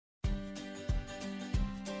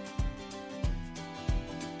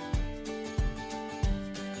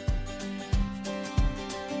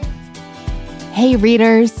Hey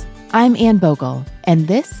readers, I'm Anne Bogle, and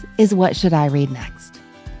this is What Should I Read Next?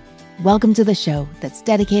 Welcome to the show that's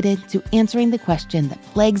dedicated to answering the question that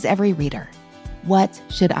plagues every reader. What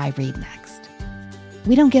should I read next?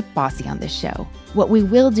 We don't get bossy on this show. What we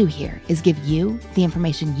will do here is give you the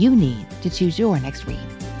information you need to choose your next read.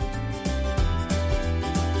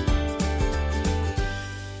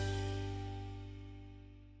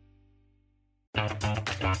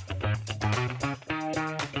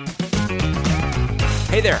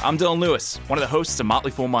 Hey there, I'm Dylan Lewis, one of the hosts of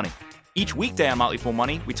Motley Fool Money. Each weekday on Motley Fool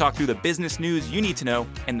Money, we talk through the business news you need to know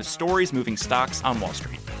and the stories moving stocks on Wall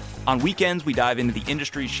Street. On weekends, we dive into the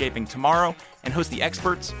industries shaping tomorrow and host the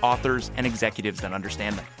experts, authors, and executives that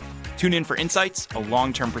understand them. Tune in for insights, a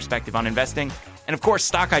long-term perspective on investing, and of course,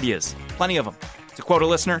 stock ideas. Plenty of them. To quote a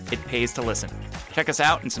listener, it pays to listen. Check us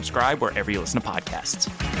out and subscribe wherever you listen to podcasts.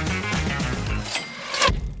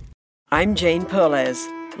 I'm Jane Perlez,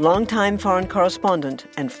 longtime foreign correspondent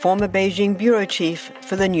and former Beijing bureau chief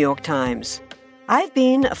for the New York Times. I've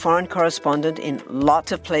been a foreign correspondent in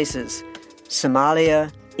lots of places: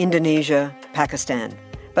 Somalia, Indonesia, Pakistan,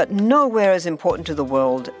 but nowhere as important to the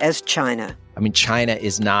world as China. I mean, China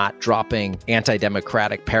is not dropping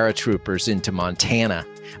anti-democratic paratroopers into Montana.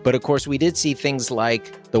 But of course, we did see things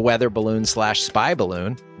like the weather balloon/spy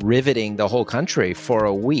balloon riveting the whole country for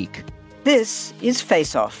a week. This is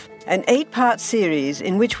Face Off, an 8-part series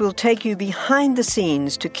in which we'll take you behind the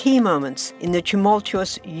scenes to key moments in the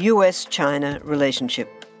tumultuous U.S.-China relationship.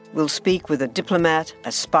 We'll speak with a diplomat,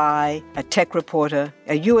 a spy, a tech reporter,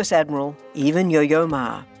 a U.S. admiral, even Yo-Yo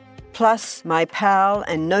Ma. Plus, my pal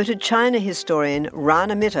and noted China historian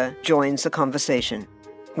Rana Mitter joins the conversation.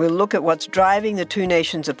 We'll look at what's driving the two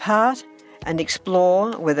nations apart and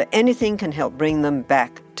explore whether anything can help bring them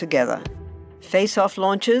back together. Face Off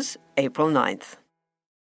launches April 9th.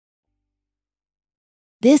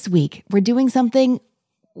 This week, we're doing something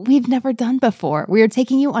we've never done before. We are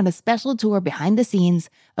taking you on a special tour behind the scenes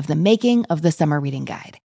of the making of the Summer Reading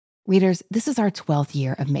Guide. Readers, this is our 12th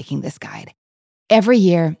year of making this guide. Every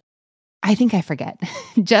year, I think I forget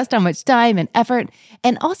just how much time and effort,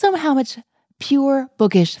 and also how much pure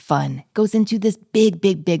bookish fun goes into this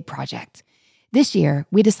big project. This year,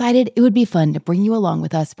 we decided it would be fun to bring you along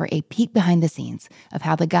with us for a peek behind the scenes of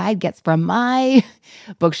how the guide gets from my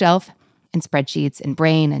bookshelf and spreadsheets and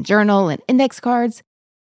brain and journal and index cards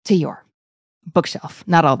to your bookshelf,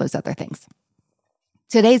 not all those other things.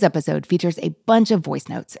 Today's episode features a bunch of voice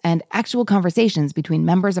notes and actual conversations between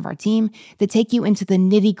members of our team that take you into the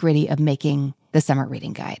nitty-gritty of making the Summer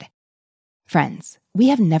Reading Guide. Friends, we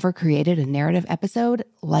have never created a narrative episode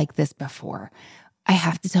like this before. I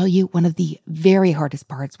have to tell you, one of the very hardest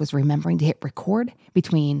parts was remembering to hit record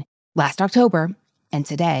between last October and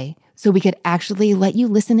today so we could actually let you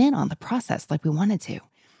listen in on the process like we wanted to.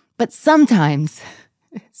 But sometimes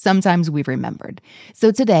we've remembered.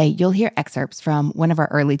 So today, you'll hear excerpts from one of our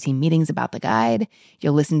early team meetings about the guide.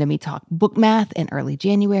 You'll listen to me talk book math in early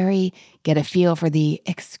January, get a feel for the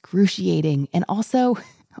excruciating and also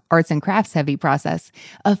arts and crafts heavy process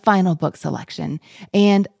of final book selection,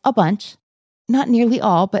 and a bunch, not nearly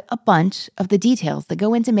all, but a bunch of the details that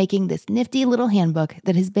go into making this nifty little handbook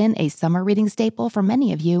that has been a summer reading staple for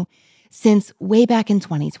many of you since way back in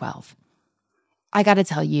 2012. I gotta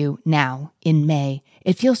tell you, now, in May,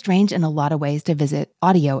 it feels strange in a lot of ways to visit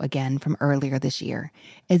audio again from earlier this year.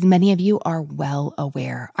 As many of you are well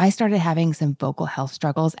aware, I started having some vocal health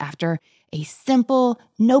struggles after a simple,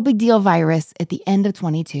 no big deal virus at the end of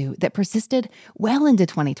 22 that persisted well into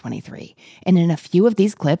 2023. And in a few of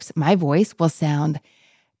these clips, my voice will sound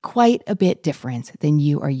quite a bit different than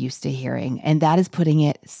you are used to hearing. And that is putting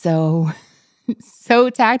it so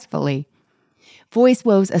tactfully. Voice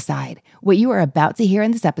woes aside, what you are about to hear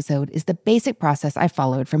in this episode is the basic process I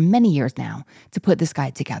followed for many years now to put this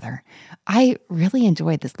guide together. I really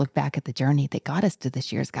enjoyed this look back at the journey that got us to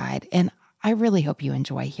this year's guide, and I really hope you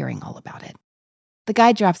enjoy hearing all about it. The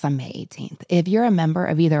guide drops on May 18th. If you're a member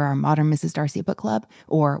of either our Modern Mrs. Darcy Book Club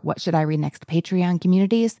or What Should I Read Next Patreon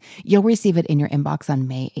communities, you'll receive it in your inbox on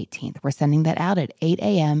May 18th. We're sending that out at 8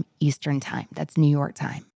 a.m. Eastern Time. That's New York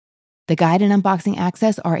time. The guide and unboxing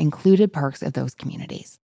access are included perks of those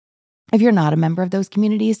communities. If you're not a member of those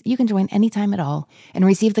communities, you can join anytime at all and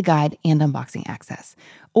receive the guide and unboxing access.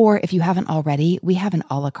 Or if you haven't already, we have an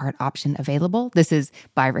a la carte option available. This is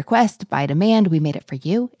by request, by demand. We made it for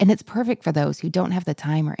you, and it's perfect for those who don't have the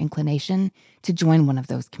time or inclination to join one of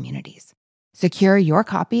those communities. Secure your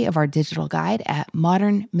copy of our digital guide at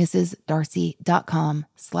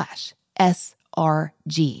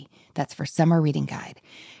modernmrsdarcy.com/SRG. That's for Summer Reading Guide.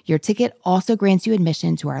 Your ticket also grants you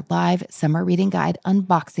admission to our live Summer Reading Guide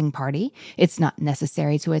unboxing party. It's not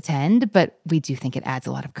necessary to attend, but we do think it adds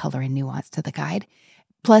a lot of color and nuance to the guide.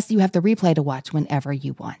 Plus, you have the replay to watch whenever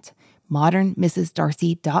you want.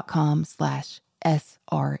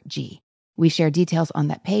 modernmrsdarcy.com/SRG. We share details on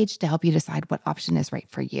that page to help you decide what option is right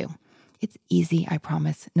for you. It's easy, I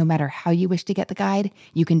promise. No matter how you wish to get the guide,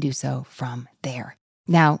 you can do so from there.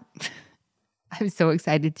 Now, I'm so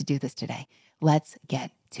excited to do this today. Let's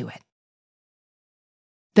get to it.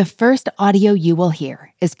 The first audio you will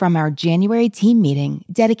hear is from our January team meeting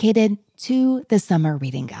dedicated to the Summer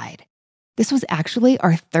Reading Guide. This was actually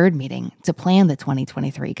our third meeting to plan the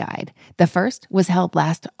 2023 guide. The first was held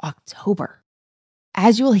last October.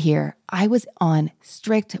 As you'll hear, I was on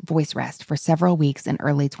strict voice rest for several weeks in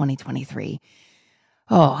early 2023.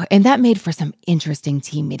 Oh, and that made for some interesting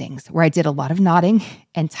team meetings where I did a lot of nodding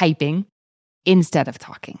and typing instead of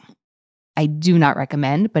talking. I do not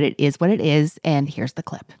recommend, but it is what it is, and here's the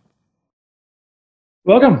clip.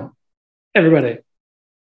 Welcome, everybody.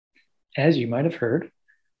 As you might have heard,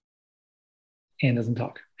 Anne doesn't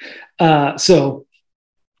talk. So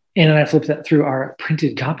Anne and I flipped that through our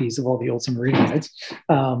printed copies of all the old Summer Reading Guides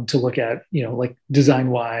to look at, like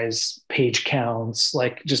design-wise, page counts,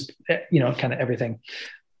 like just, kind of everything.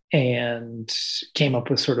 And came up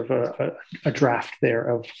with sort of a draft there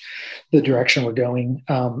of the direction we're going.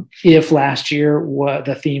 If last year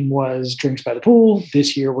the theme was drinks by the pool,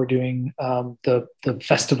 this year we're doing the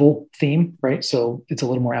festival theme, right? So it's a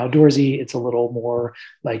little more outdoorsy. It's a little more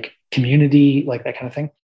like community, like that kind of thing.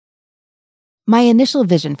 My initial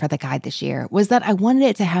vision for the guide this year was that I wanted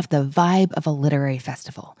it to have the vibe of a literary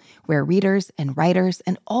festival where readers and writers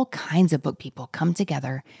and all kinds of book people come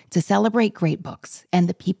together to celebrate great books and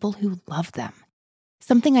the people who love them.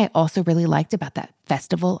 Something I also really liked about that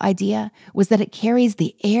festival idea was that it carries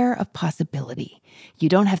the air of possibility. You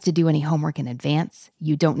don't have to do any homework in advance.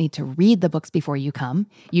 You don't need to read the books before you come.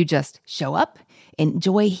 You just show up,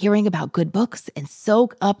 enjoy hearing about good books, and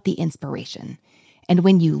soak up the inspiration. And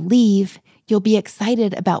when you leave, you'll be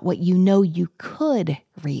excited about what you know you could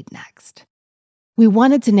read next. We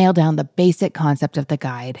wanted to nail down the basic concept of the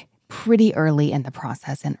guide pretty early in the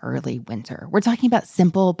process in early winter. We're talking about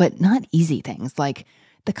simple but not easy things like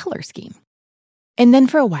the color scheme. And then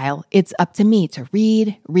for a while, it's up to me to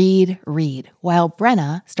read, while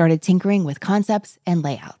Brenna started tinkering with concepts and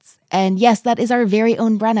layouts. And yes, that is our very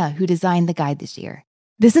own Brenna who designed the guide this year.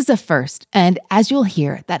 This is a first, and as you'll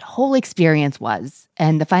hear, that whole experience was,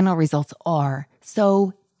 and the final results are,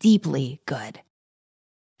 so deeply good.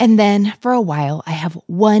 And then, for a while, I have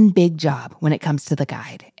one big job when it comes to the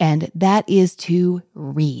guide, and that is to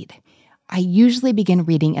read. I usually begin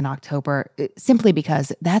reading in October simply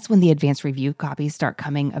because that's when the advanced review copies start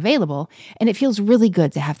coming available, and it feels really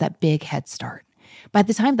good to have that big head start. By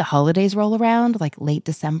the time the holidays roll around, like late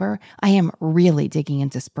December, I am really digging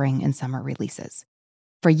into spring and summer releases.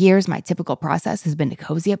 For years, my typical process has been to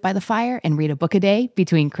cozy up by the fire and read a book a day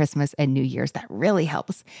between Christmas and New Year's. That really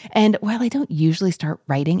helps. And while I don't usually start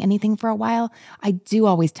writing anything for a while, I do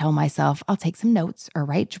always tell myself I'll take some notes or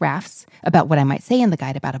write drafts about what I might say in the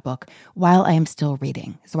guide about a book while I am still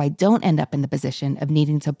reading, so I don't end up in the position of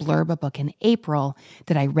needing to blurb a book in April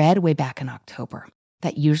that I read way back in October.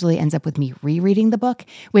 That usually ends up with me rereading the book,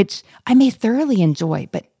 which I may thoroughly enjoy,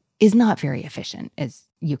 but is not very efficient, as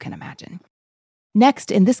you can imagine.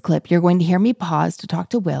 Next, in this clip, you're going to hear me pause to talk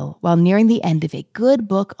to Will while nearing the end of a good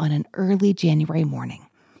book on an early January morning.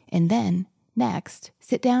 And then, next,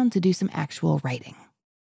 sit down to do some actual writing.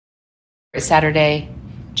 It's Saturday,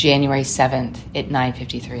 January 7th at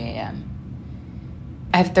 9:53 a.m.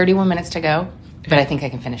 I have 31 minutes to go, but I think I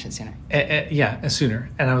can finish it sooner. Sooner.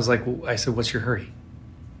 And I was like, I said, what's your hurry?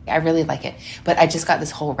 I really like it, but I just got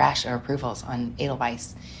this whole rash of approvals on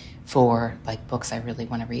Edelweiss for like books I really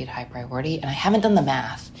want to read, high priority. And I haven't done the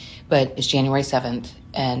math, but it's January 7th.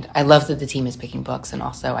 And I love that the team is picking books. And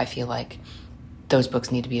also I feel like those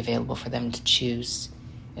books need to be available for them to choose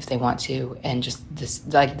if they want to. And just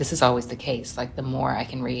this is always the case. Like the more I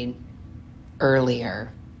can read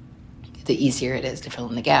earlier, the easier it is to fill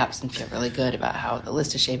in the gaps and feel really good about how the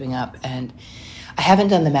list is shaping up. And I haven't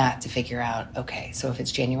done the math to figure out, okay, so if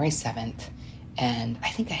it's January 7th, and I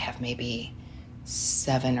think I have maybe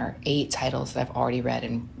 7 or 8 titles that I've already read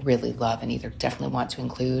and really love and either definitely want to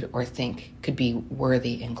include or think could be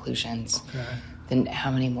worthy inclusions, okay, then how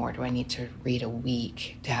many more do I need to read a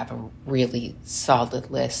week to have a really solid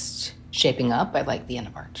list shaping up by like the end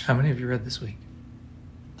of March? How many have you read this week?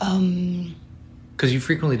 Because you've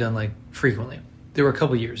frequently done frequently. There were a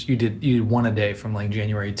couple years you did one a day from like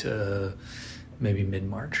January to maybe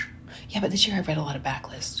mid-March. Yeah, but this year I read a lot of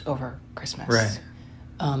backlist over Christmas. Right.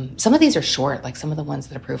 Some of these are short. Like some of the ones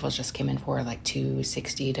that approvals just came in for are like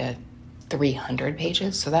 260 to 300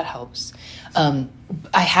 pages, so that helps. I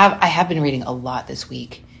have been reading a lot this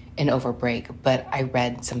week and over break, but I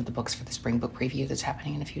read some of the books for the spring book preview that's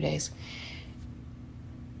happening in a few days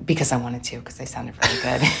because I wanted to, because they sounded really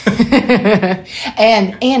good.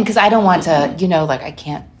 and because I don't want to, like I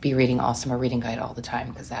can't be reading all summer reading guide all the time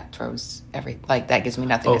because that throws that gives me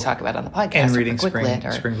nothing to talk about on the podcast. And reading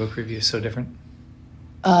spring book preview is so different.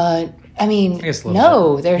 I guess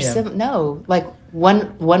no, there's no, like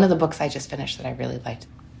one of the books I just finished that I really liked.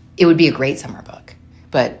 It would be a great summer book,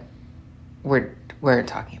 but we're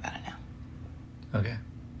talking about it now. Okay.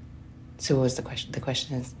 So what was the question? The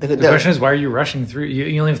question is the question is, why are you rushing through?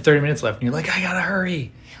 You only have 30 minutes left, and you're like, I gotta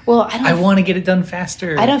hurry. Well, I want to get it done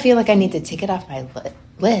faster. I don't feel like I need to tick it off my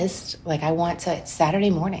list. Like I want to. It's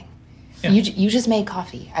Saturday morning. Yeah. You just made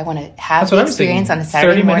coffee. I want to have the experience on a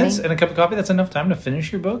Saturday morning. 30 minutes and a cup of coffee, that's enough time to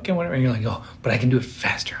finish your book and whatever. And you're like, oh, but I can do it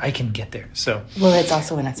faster. I can get there. So. Well, it's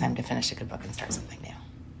also enough time to finish a good book and start something new.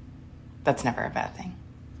 That's never a bad thing.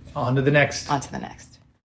 On to the next.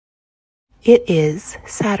 It is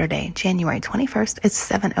Saturday, January 21st. It's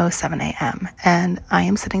 7:07 a.m. and I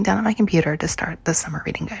am sitting down at my computer to start the summer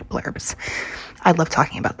reading guide blurbs. I love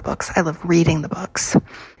talking about the books. I love reading the books.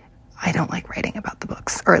 I don't like writing about the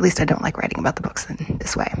books, or at least I don't like writing about the books in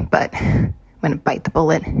this way, but I'm going to bite the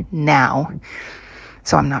bullet now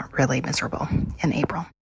so I'm not really miserable in April.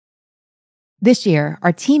 This year,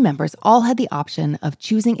 our team members all had the option of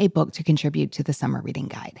choosing a book to contribute to the summer reading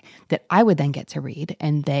guide that I would then get to read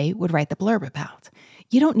and they would write the blurb about.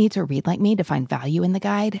 You don't need to read like me to find value in the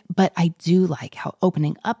guide, but I do like how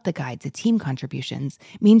opening up the guide to team contributions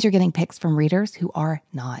means you're getting picks from readers who are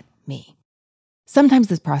not me. Sometimes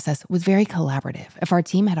this process was very collaborative. If our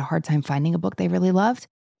team had a hard time finding a book they really loved,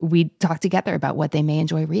 we'd talk together about what they may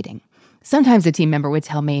enjoy reading. Sometimes a team member would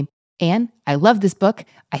tell me, Anne, I love this book.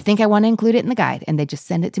 I think I want to include it in the guide, and they just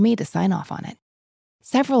send it to me to sign off on it.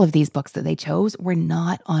 Several of these books that they chose were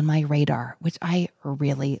not on my radar, which I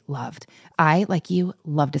really loved. I, like you,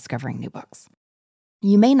 love discovering new books.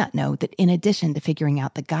 You may not know that in addition to figuring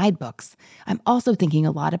out the guidebooks, I'm also thinking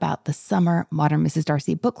a lot about the summer Modern Mrs.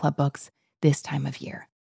 Darcy book club books this time of year.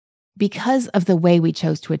 Because of the way we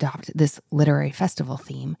chose to adopt this literary festival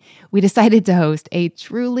theme, we decided to host a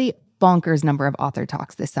truly bonkers number of author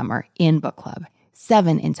talks this summer in book club,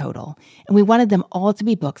 7 in total, and we wanted them all to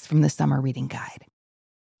be books from the summer reading guide.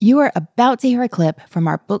 You are about to hear a clip from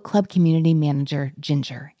our book club community manager,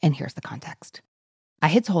 Ginger, and here's the context. I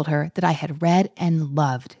had told her that I had read and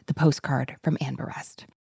loved the postcard from Anne Berest.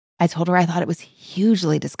 I told her I thought it was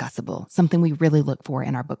hugely discussable, something we really look for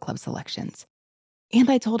in our book club selections. And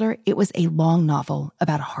I told her it was a long novel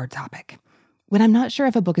about a hard topic. When I'm not sure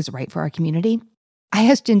if a book is right for our community, I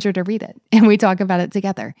asked Ginger to read it, and we talk about it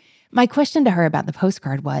together. My question to her about the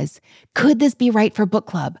postcard was, could this be right for book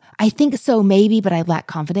club? I think so, maybe, but I lack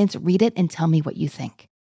confidence. Read it and tell me what you think.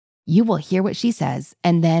 You will hear what she says,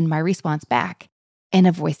 and then my response back, in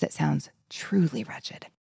a voice that sounds truly wretched.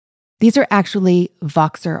 These are actually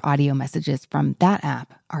Voxer audio messages from that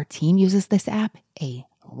app. Our team uses this app a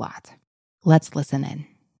lot. Let's listen in.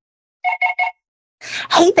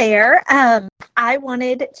 Hey there. I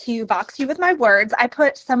wanted to box you with my words. I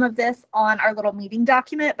put some of this on our little meeting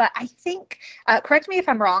document, but I think, correct me if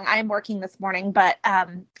I'm wrong, I am working this morning, but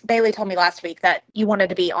Bailey told me last week that you wanted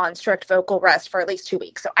to be on strict vocal rest for at least 2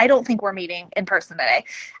 weeks. So I don't think we're meeting in person today.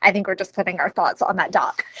 I think we're just putting our thoughts on that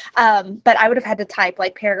doc. But I would have had to type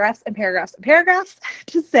like paragraphs and paragraphs and paragraphs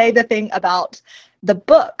to say the thing about the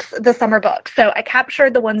books, the summer books. So I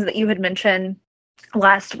captured the ones that you had mentioned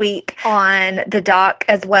last week on the doc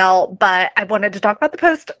as well, but I wanted to talk about the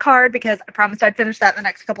postcard because I promised I'd finish that in the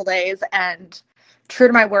next couple days, and true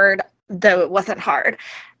to my word, though it wasn't hard,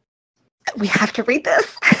 we have to read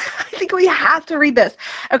this. I think we have to read this.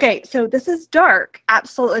 Okay, so this is dark,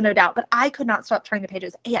 absolutely no doubt, but I could not stop turning the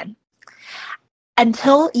pages. And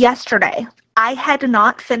until yesterday, I had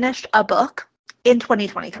not finished a book in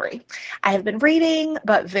 2023. I have been reading,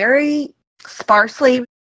 but very sparsely.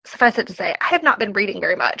 Suffice it to say, I have not been reading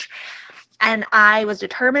very much. And I was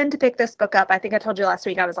determined to pick this book up. I think I told you last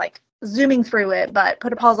week I was like zooming through it, but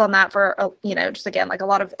put a pause on that for, just again, like a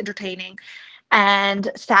lot of entertaining. And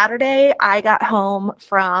Saturday, I got home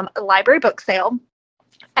from a library book sale,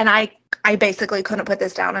 and I basically couldn't put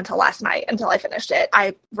this down until last night, until I finished it.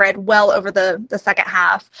 I read well over the second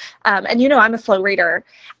half. And I'm a slow reader.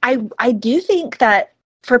 I do think that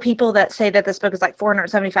for people that say that this book is like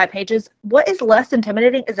 475 pages, what is less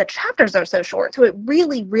intimidating is the chapters are so short. So it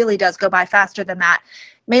really, really does go by faster than that,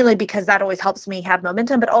 mainly because that always helps me have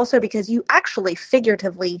momentum, but also because you actually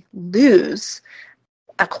figuratively lose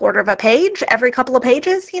a quarter of a page every couple of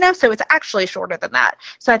pages, so it's actually shorter than that.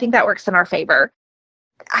 So I think that works in our favor.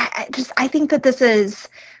 I think that this is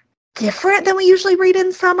different than we usually read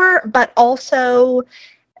in summer, but also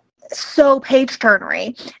so page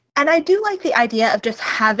turnery. And I do like the idea of just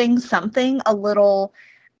having something a little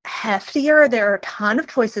heftier. There are a ton of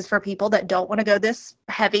choices for people that don't want to go this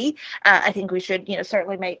heavy. I think we should,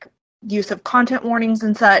 certainly make use of content warnings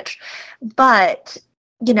and such. But,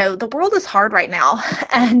 the world is hard right now.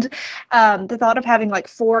 And the thought of having like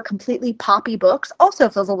 4 completely poppy books also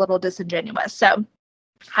feels a little disingenuous. So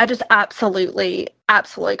I just absolutely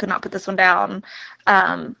could not put this one down.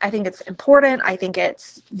 I think it's important. I think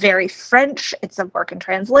it's very French. It's a work in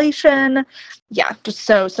translation. Yeah, just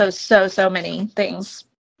so many things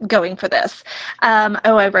going for this.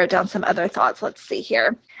 I wrote down some other thoughts. Let's see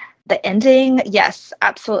here. The ending, yes,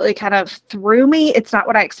 absolutely kind of threw me. It's not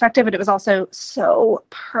what I expected, but it was also so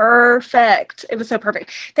perfect. It was so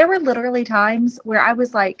perfect. There were literally times where I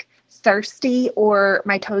was like thirsty or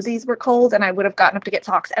my toesies were cold and I would have gotten up to get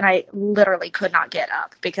socks and I literally could not get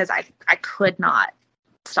up because I could not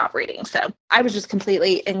stop reading. So I was just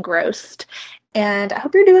completely engrossed. And I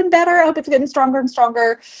hope you're doing better. I hope it's getting stronger and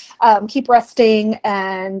stronger. Keep resting.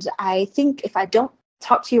 And I think if I don't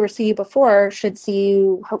talk to you or see you before, should see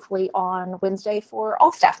you hopefully on Wednesday for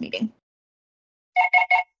all staff meeting.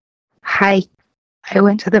 Hi, I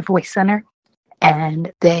went to the Voice Center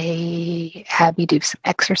and they had me do some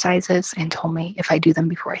exercises and told me if I do them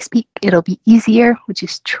before I speak, it'll be easier, which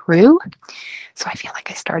is true. So I feel like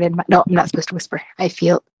I started no, I'm not supposed to whisper. I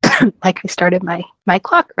feel like I started my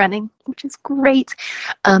clock running, which is great.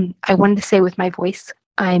 I wanted to say with my voice,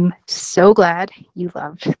 I'm so glad you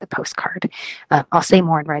loved the postcard. I'll say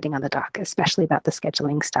more in writing on the doc, especially about the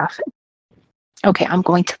scheduling stuff. Okay, I'm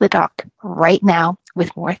going to the doc right now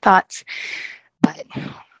with more thoughts, but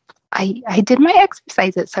I did my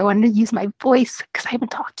exercises, so I wanted to use my voice because I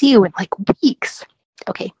haven't talked to you in like weeks.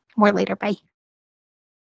 Okay, more later. Bye.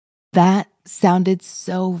 That sounded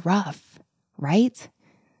so rough, right?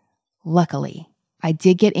 Luckily, I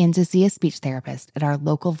did get in to see a speech therapist at our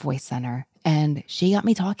local voice center, and she got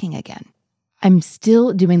me talking again. I'm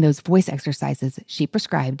still doing those voice exercises she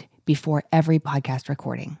prescribed before every podcast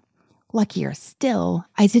recording. Luckier still,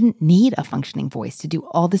 I didn't need a functioning voice to do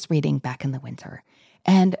all this reading back in the winter.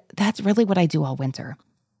 And that's really what I do all winter.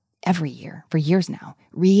 Every year, for years now,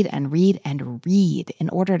 read and read and read in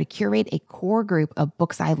order to curate a core group of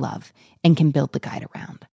books I love and can build the guide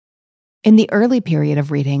around. In the early period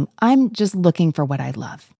of reading, I'm just looking for what I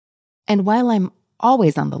love. And while I'm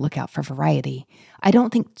always on the lookout for variety, I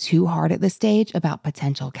don't think too hard at this stage about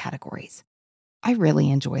potential categories. I really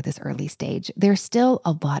enjoy this early stage. There's still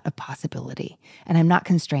a lot of possibility, and I'm not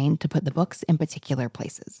constrained to put the books in particular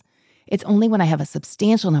places. It's only when I have a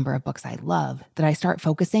substantial number of books I love that I start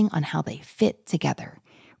focusing on how they fit together,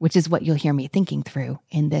 which is what you'll hear me thinking through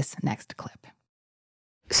in this next clip.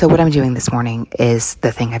 So what I'm doing this morning is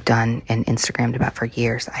the thing I've done and Instagrammed about for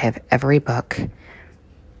years. I have every book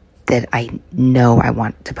that I know I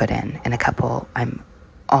want to put in, and a couple I'm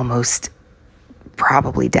almost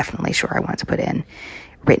probably definitely sure I want to put in,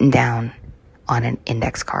 written down on an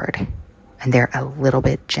index card. And they're a little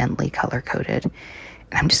bit gently color-coded. And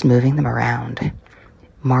I'm just moving them around.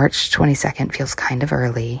 March 22nd feels kind of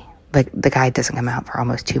early. Like the guide doesn't come out for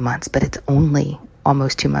almost 2 months, but it's only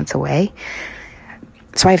almost 2 months away.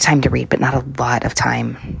 So I have time to read, but not a lot of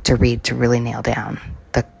time to read to really nail down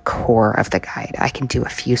the core of the guide. I can do a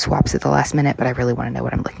few swaps at the last minute, but I really want to know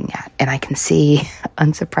what I'm looking at. And I can see,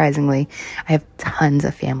 unsurprisingly, I have tons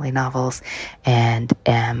of family novels and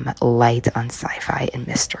am light on sci-fi and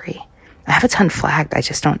mystery. I have a ton flagged. I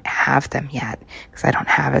just don't have them yet because I don't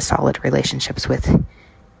have a solid relationships with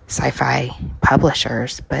sci-fi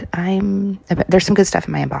publishers, but there's some good stuff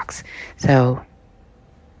in my inbox. So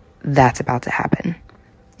that's about to happen,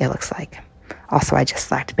 it looks like. Also, I just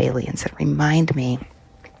slacked Bailey and said, remind me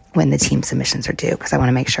when the team submissions are due, because I want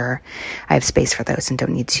to make sure I have space for those and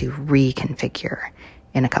don't need to reconfigure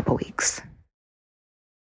in a couple weeks.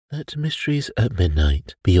 Let Mysteries at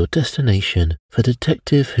Midnight be your destination for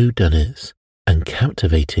detective whodunits and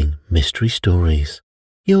captivating mystery stories.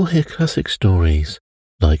 You'll hear classic stories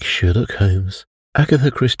like Sherlock Holmes,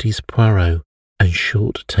 Agatha Christie's Poirot, and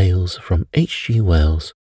short tales from H.G.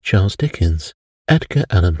 Wells, Charles Dickens, Edgar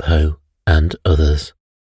Allan Poe, and others.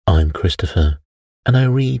 I'm Christopher, and I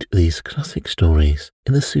read these classic stories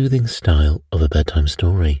in the soothing style of a bedtime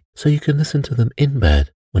story, so you can listen to them in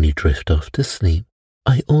bed when you drift off to sleep.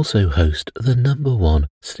 I also host the #1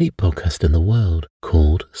 sleep podcast in the world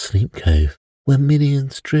called Sleep Cove, where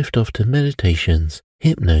millions drift off to meditations,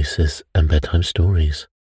 hypnosis, and bedtime stories.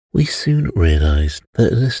 We soon realized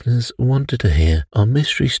that listeners wanted to hear our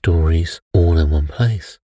mystery stories all in one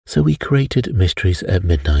place, so we created Mysteries at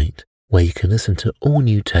Midnight, where you can listen to all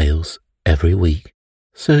new tales every week.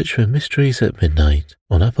 Search for Mysteries at Midnight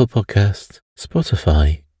on Apple Podcasts,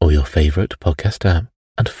 Spotify, or your favorite podcast app,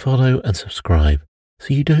 and follow and subscribe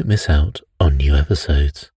so you don't miss out on new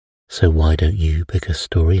episodes. So why don't you pick a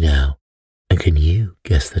story now? And can you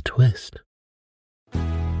guess the twist?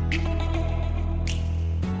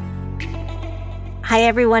 Hi,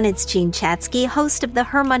 everyone. It's Jean Chatzky, host of the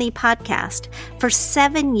Her Money podcast. For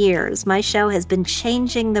 7 years, my show has been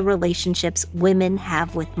changing the relationships women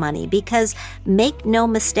have with money because, make no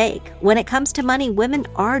mistake, when it comes to money, women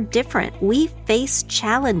are different. We face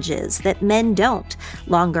challenges that men don't.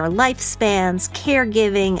 Longer lifespans,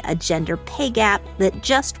 caregiving, a gender pay gap that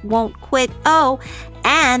just won't quit. Oh,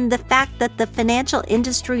 and the fact that the financial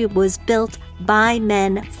industry was built by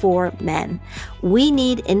men for men. We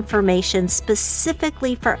need information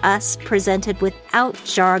specifically for us, presented without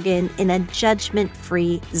jargon in a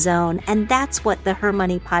judgment-free zone. And that's what the Her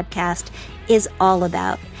Money podcast is all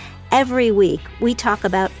about. Every week, we talk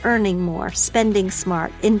about earning more, spending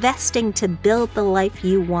smart, investing to build the life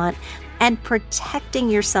you want, and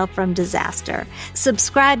protecting yourself from disaster.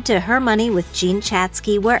 Subscribe to Her Money with Jean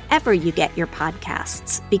Chatzky wherever you get your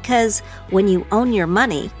podcasts, because when you own your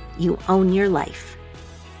money, you own your life.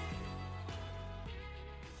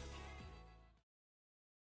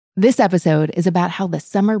 This episode is about how the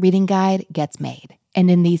summer reading guide gets made.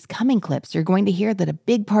 And in these coming clips, you're going to hear that a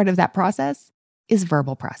big part of that process is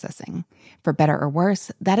verbal processing. For better or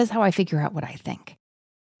worse, that is how I figure out what I think.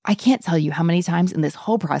 I can't tell you how many times in this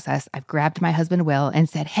whole process I've grabbed my husband Will and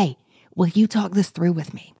said, "Hey, will you talk this through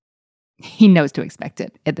with me?" He knows to expect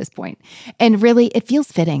it at this point. And really, it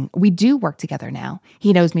feels fitting. We do work together now.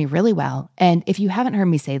 He knows me really well. And if you haven't heard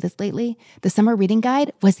me say this lately, the summer reading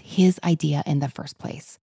guide was his idea in the first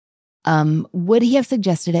place. Would he have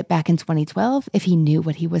suggested it back in 2012 if he knew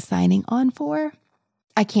what he was signing on for?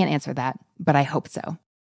 I can't answer that, but I hope so.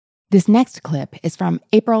 This next clip is from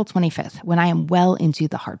April 25th, when I am well into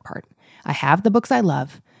the hard part. I have the books I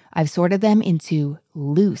love. I've sorted them into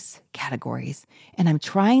loose categories, and I'm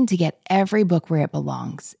trying to get every book where it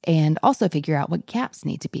belongs and also figure out what gaps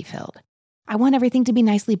need to be filled. I want everything to be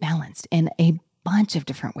nicely balanced in a bunch of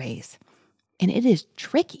different ways, and it is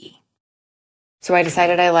tricky. So I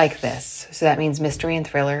decided I like this. So that means mystery and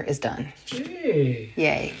thriller is done.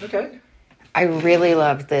 Yay. Okay. I really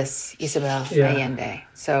loved this Isabel Allende.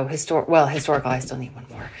 So historical, I still need one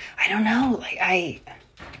more. I don't know.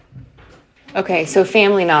 Okay, so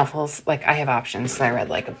family novels, I have options. So I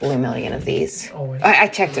read a blue million of these. Oh, I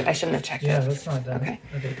checked it. I shouldn't have checked it. Yeah, that's not done.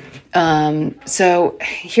 Okay. So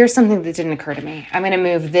here's something that didn't occur to me. I'm going to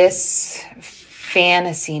move this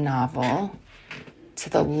fantasy novel to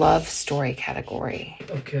the love story category.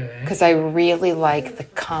 Okay. Because I really like the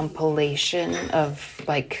compilation of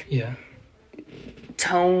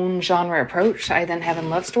tone, genre approach I then have in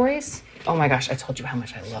love stories. Oh my gosh, I told you how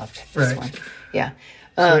much I loved this one. Yeah.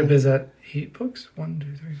 So is that 8 books? 1,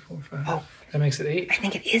 2, 3, 4, 5. Oh, that makes it 8. I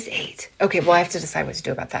think it is 8. Okay, well I have to decide what to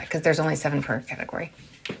do about that because there's only 7 per category,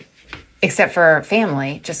 except for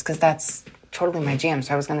family, just because that's totally my jam.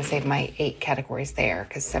 So I was going to save my 8 categories there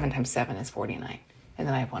because 7 times 7 is 49, and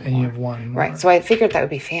then I have one more. And you have one more. Right. So I figured that would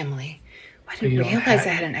be family. I didn't realize I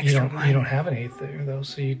had an extra one. You don't have an 8th there though,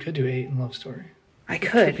 so you could do 8 in love story. I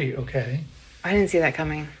could. Okay. I didn't see that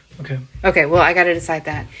coming. Okay. Okay, well, I got to decide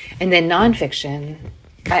that. And then nonfiction,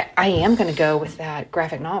 I am going to go with that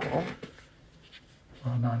graphic novel.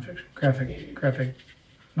 Well, nonfiction. Graphic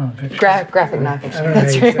nonfiction. Graphic nonfiction. I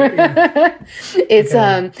don't know. That's right. It's,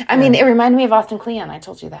 okay. I mean, it reminded me of Austin Kleon. I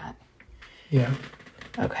told you that. Yeah.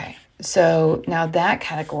 Okay. So now that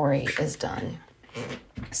category is done.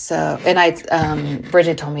 So, and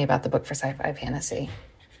Bridget told me about the book for sci-fi fantasy.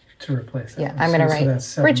 To replace that. Yeah, I'm going to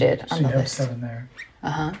write Bridget on the list. 7 there.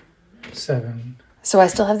 7. So I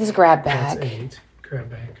still have this grab bag. That's 8.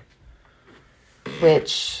 Grab bag.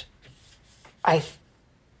 Which I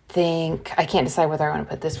think, I can't decide whether I want to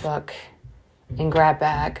put this book in grab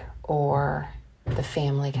bag or the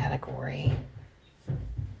family category.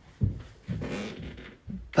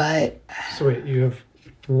 But. So wait, you have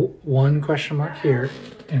 1 question mark here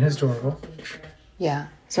in historical. Yeah.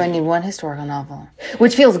 So I need 1 historical novel,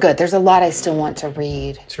 which feels good. There's a lot I still want to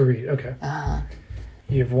read. Okay.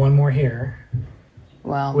 You have 1 more here.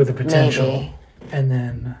 Well, with a potential, maybe. and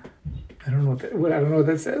then I don't know what I don't know what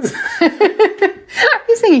that says.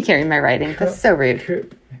 You're saying you can't read my writing. That's so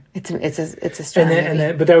rude. It's a strong and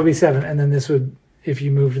then but that would be 7, and then this would, if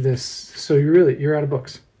you moved this, so you're out of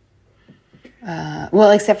books.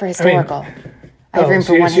 Well, except for historical. I have room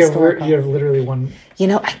for one historical. You have literally one. You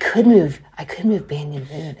know, I could move Banyan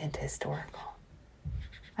Moon into historical.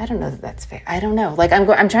 I don't know that that's fair. I don't know. Like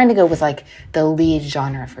I'm trying to go with like the lead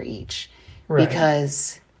genre for each, right.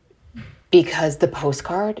 because the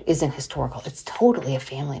postcard isn't historical. It's totally a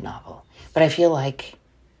family novel. But I feel like,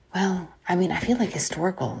 I feel like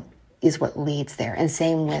historical is what leads there, and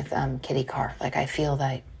same with Kitty Carr. Like I feel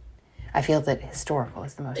that historical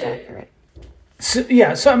is the most accurate. So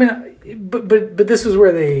but this is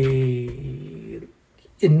where they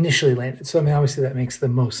initially landed. So obviously that makes the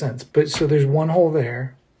most sense. But so there's one hole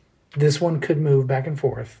there. This one could move back and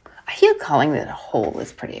forth. I feel calling it a hole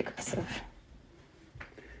is pretty aggressive.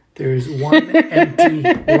 There's one empty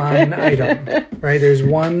line item, right? There's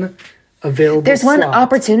one available. There's one slot.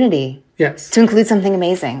 Opportunity. Yes. To include something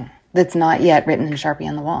amazing that's not yet written in Sharpie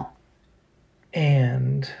on the wall.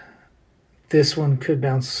 And this one could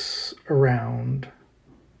bounce around.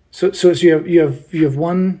 So you have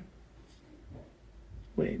one.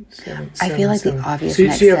 Wait, 7. I feel like 7. The obvious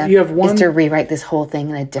next step is to rewrite this whole thing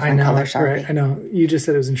in a different color Sharpie. Right, I know. You just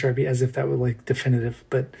said it was in Sharpie as if that were like definitive,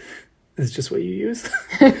 but it's just what you use.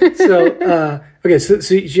 So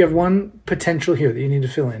you have one potential here that you need to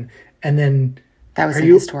fill in, and then that was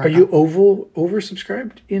are you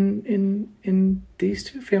oversubscribed in these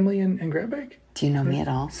two, family and grab bag? Do you know me at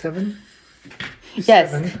all? 7.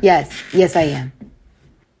 Yes, 7. yes, I am.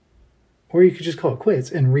 Or you could just call it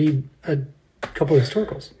quits and read a couple of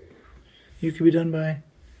historicals. You could be done by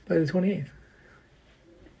the 28th.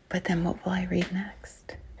 But then what will I read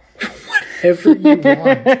next? Whatever you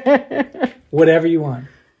want. Whatever you want.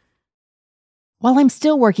 While I'm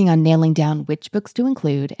still working on nailing down which books to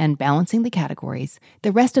include and balancing the categories,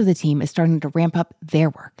 the rest of the team is starting to ramp up their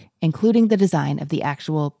work, including the design of the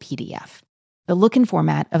actual PDF. The look and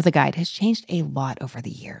format of the guide has changed a lot over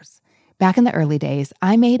the years. Back in the early days,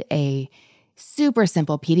 I made a super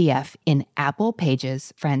simple PDF in Apple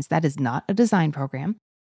Pages. Friends, that is not a design program.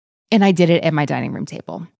 And I did it at my dining room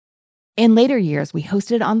table. In later years, we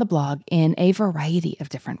hosted it on the blog in a variety of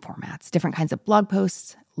different formats, different kinds of blog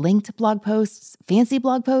posts, linked blog posts, fancy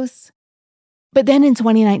blog posts. But then in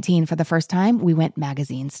 2019, for the first time, we went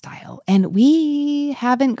magazine style, and we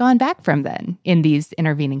haven't gone back from then in these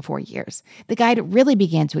intervening 4 years. The guide really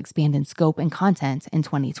began to expand in scope and content in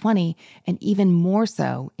 2020, and even more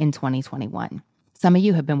so in 2021. Some of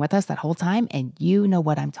you have been with us that whole time, and you know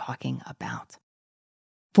what I'm talking about.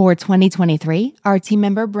 For 2023, our team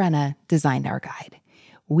member Brenna designed our guide.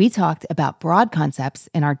 We talked about broad concepts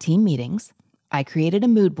in our team meetings. I created a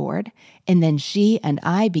mood board, and then she and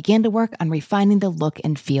I began to work on refining the look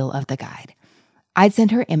and feel of the guide. I'd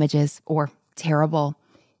send her images or terrible,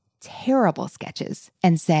 terrible sketches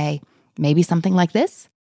and say, maybe something like this.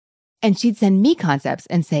 And she'd send me concepts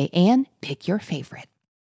and say, Anne, pick your favorite.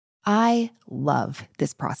 I love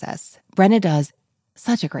this process. Brenna does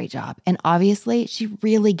such a great job, and obviously she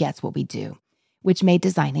really gets what we do, which made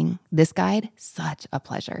designing this guide such a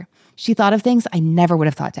pleasure. She thought of things I never would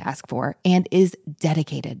have thought to ask for and is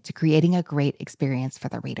dedicated to creating a great experience for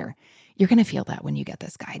the reader. You're going to feel that when you get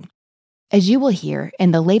this guide. As you will hear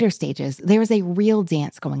in the later stages, there is a real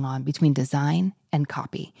dance going on between design and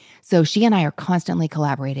copy. So she and I are constantly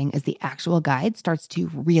collaborating as the actual guide starts to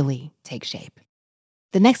really take shape.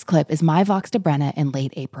 The next clip is my Vox to Brenna in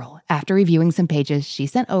late April, after reviewing some pages she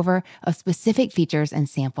sent over of specific features and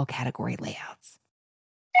sample category layouts.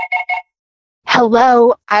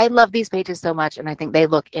 Hello. I love these pages so much, and I think they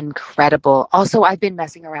look incredible. Also, I've been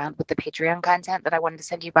messing around with the Patreon content that I wanted to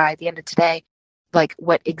send you by the end of today. Like,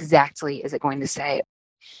 what exactly is it going to say?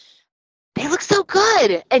 They look so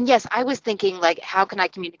good. And yes, I was thinking, like, how can I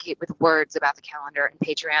communicate with words about the calendar and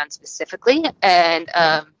Patreon specifically? And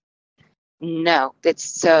no, it's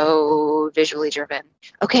so visually driven.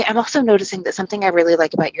 Okay, I'm also noticing that something I really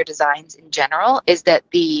like about your designs in general is that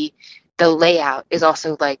the layout is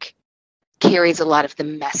also like carries a lot of the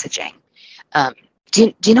messaging.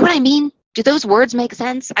 Do you know what I mean? Do those words make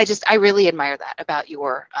sense? I really admire that about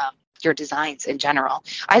your designs in general.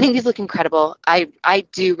 I think these look incredible. I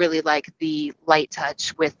do really like the light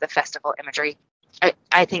touch with the festival imagery.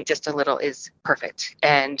 I think just a little is perfect.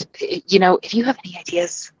 And you know, if you have any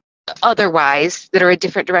ideas otherwise that are a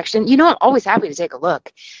different direction, you know, I'm always happy to take a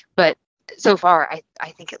look. But so far,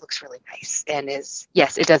 I think it looks really nice and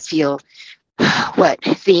yes, it does feel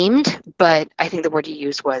themed, but I think the word you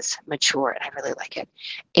used was mature, and I really like it.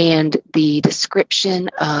 And the description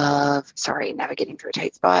of, navigating through a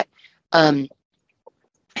tight spot. I'm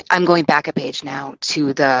going back a page now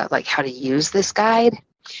to the, like, how to use this guide.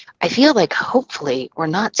 I feel like hopefully we're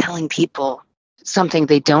not telling people something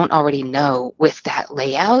they don't already know with that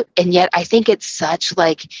layout. And yet I think it's such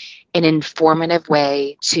like an informative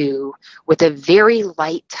way to, with a very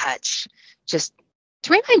light touch, just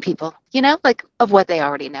to remind people, like of what they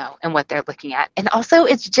already know and what they're looking at. And also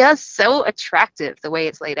it's just so attractive the way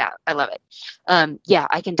it's laid out. I love it.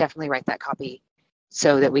 I can definitely write that copy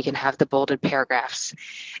so that we can have the bolded paragraphs.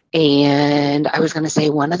 And I was going to say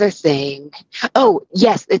one other thing. Oh,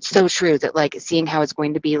 yes, it's so true that like seeing how it's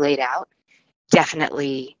going to be laid out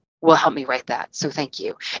definitely will help me write that. So thank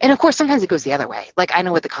you. And of course, sometimes it goes the other way. Like I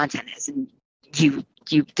know what the content is and you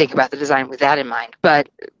think about the design with that in mind. But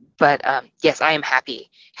yes, I am happy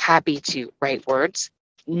to write words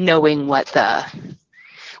knowing what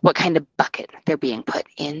kind of bucket they're being put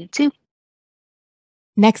into.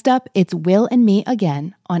 Next up, it's Will and me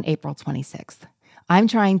again on April 26th. I'm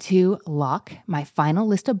trying to lock my final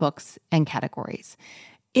list of books and categories.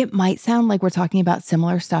 It might sound like we're talking about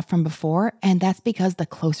similar stuff from before, and that's because the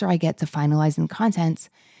closer I get to finalizing contents,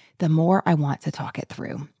 the more I want to talk it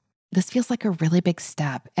through. This feels like a really big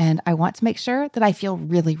step, and I want to make sure that I feel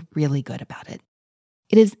really, really good about it.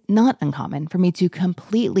 It is not uncommon for me to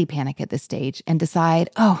completely panic at this stage and decide,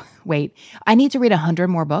 oh, wait, I need to read 100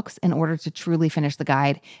 more books in order to truly finish the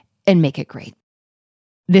guide and make it great.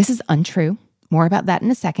 This is untrue. More about that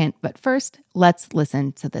in a second, but first, let's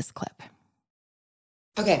listen to this clip.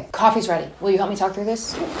 Okay, coffee's ready. Will you help me talk through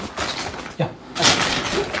this? Yeah.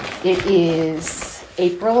 Okay. It is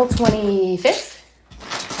April 25th.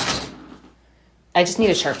 I just need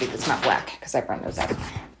a Sharpie that's not black because I burned those out.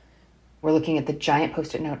 We're looking at the giant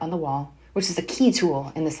Post-it note on the wall, which is a key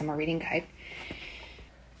tool in the summer reading guide.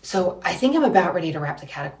 So I think I'm about ready to wrap the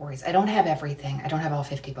categories. I don't have everything. I don't have all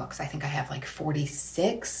 50 books. I think I have like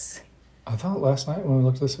 46. I thought last night when we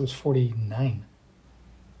looked at this, it was 49.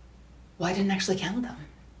 Well, I didn't actually count them.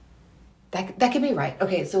 That could be right.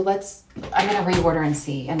 Okay, so I'm going to reorder and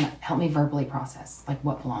see and help me verbally process like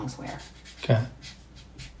what belongs where. Okay.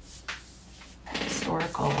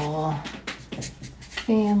 Historical,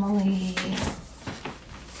 family,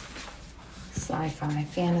 sci-fi,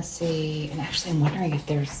 fantasy, and actually I'm wondering if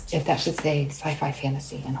that should say sci-fi,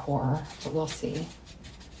 fantasy, and horror, but we'll see.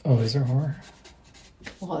 Oh, is there horror?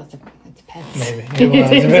 Well, it depends. Maybe.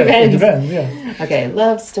 It depends, yeah. Okay,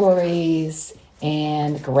 love stories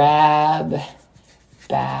and grab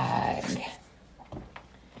bag.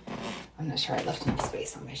 I'm not sure I left enough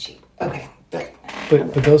space on my sheet. Okay, but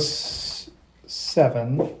those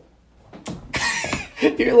 7.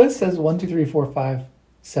 Your list says 1, 2, 3, 4, 5,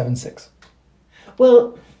 7, 6.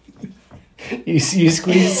 Well, you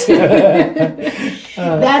squeeze.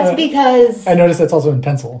 That's because I noticed that's also in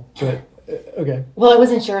pencil, but okay. Well, I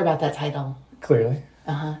wasn't sure about that title. Clearly.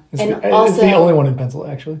 It's It's the only one in pencil,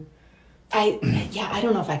 actually. I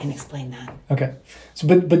don't know if I can explain that. Okay. So,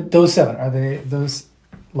 but those 7, are those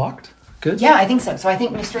locked? Good? Yeah, I think so. So I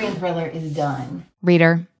think mystery and thriller is done.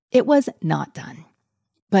 Reader, it was not done.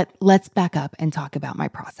 But let's back up and talk about my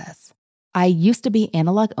process. I used to be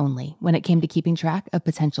analog only when it came to keeping track of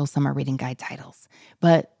potential summer reading guide titles.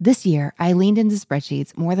 But this year, I leaned into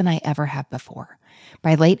spreadsheets more than I ever have before.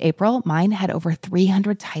 By late April, mine had over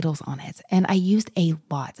 300 titles on it, and I used a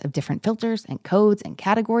lot of different filters and codes and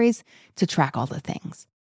categories to track all the things.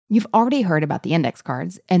 You've already heard about the index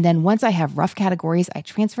cards, and then once I have rough categories, I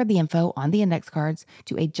transfer the info on the index cards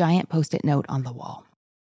to a giant Post-it note on the wall.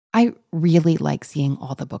 I really like seeing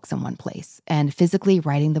all the books in one place, and physically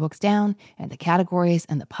writing the books down and the categories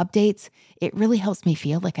and the pub dates, it really helps me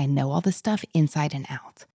feel like I know all this stuff inside and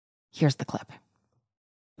out. Here's the clip.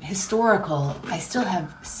 Historical, I still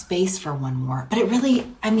have space for one more, but it really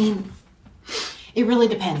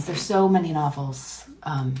depends. There's so many novels.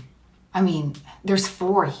 There's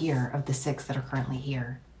 4 here of the 6 that are currently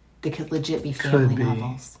here that could legit be family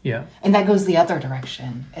novels. Yeah. And that goes the other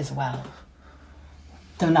direction as well.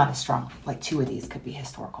 Though not as strong. Like 2 of these could be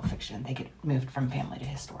historical fiction. They get moved from family to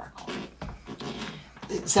historical.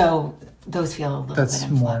 So those feel a little bit in flux.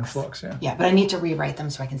 That's more in flux, yeah. Yeah, but I need to rewrite them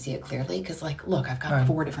so I can see it clearly. Because, look, I've got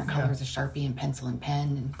 4 different colors of Sharpie and pencil and pen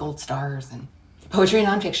and gold stars. And poetry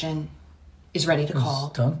and nonfiction is ready to call.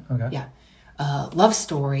 Done? Okay. Yeah. Love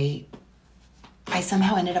story, I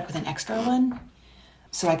somehow ended up with an extra one.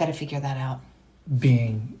 So I got to figure that out.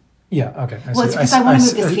 Yeah, okay. Well, it's because I want to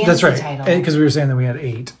move this fantasy that's right. title. Because we were saying that we had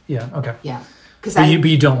 8. Yeah, okay. Yeah. But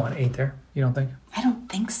you don't want 8 there, you don't think? I don't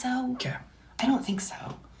think so. Okay. I don't think so.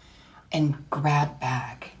 and Grab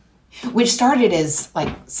Bag, which started as like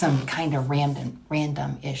some kind of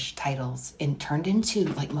random-ish titles and turned into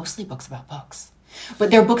like mostly books about books.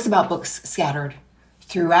 But they're books about books scattered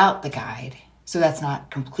throughout the guide. So that's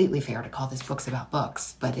not completely fair to call this books about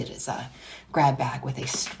books, but it is a grab bag with a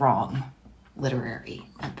strong literary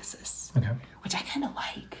emphasis, which I kind of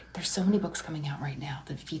like. There's so many books coming out right now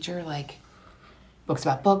that feature like books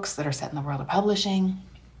about books that are set in the world of publishing.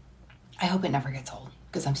 I hope it never gets old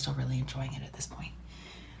because I'm still really enjoying it at this point.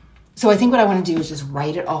 So I think what I want to do is just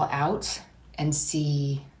write it all out and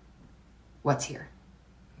see what's here.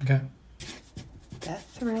 Okay. That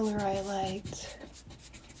thriller I liked.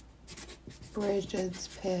 Bridget's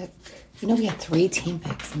pick. You know, we had 3 team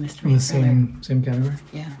picks in mystery. In the same category?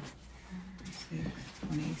 Yeah.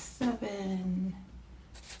 27.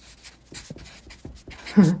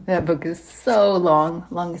 That book is so long.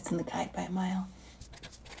 Longest in the guide by a mile.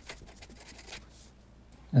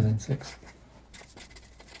 And then 6.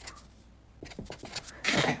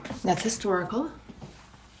 Okay, that's historical.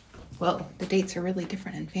 Well, the dates are really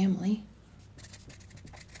different in family.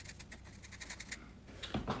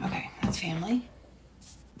 Okay, that's family.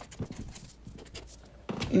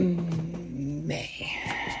 May.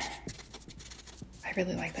 I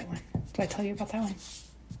really like that one. Did I tell you about that one?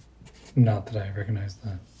 Not that I recognize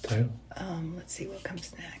the title. Let's see what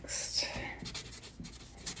comes next.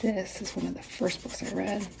 This is one of the first books I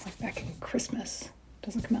read, like back in Christmas.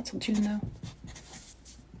 Doesn't come out till June though.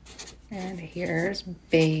 And here's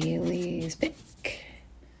Bailey's pick.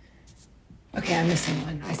 Okay, I'm missing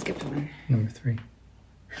one. I skipped one. Number 3.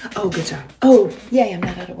 Oh, good job. Oh, yay, I'm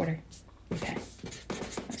not out of order. Okay.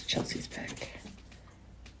 That's Chelsea's pick.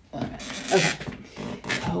 Okay.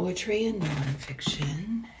 Poetry and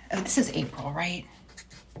nonfiction. Oh, this is April, right?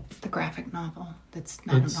 The graphic novel that's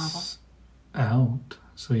not a novel. Out.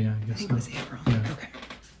 So yeah, I guess I think so. it was April. Yeah. Okay.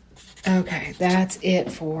 Okay, that's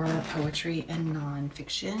it for poetry and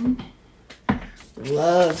nonfiction.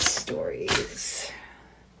 Love stories.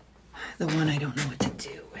 The one I don't know what to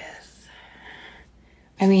do with.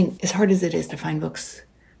 I mean, as hard as it is to find books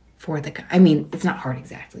for I mean, it's not hard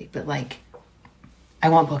exactly, but like, I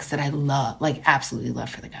want books that I love, like absolutely love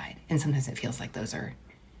for the guide. And sometimes it feels like those are,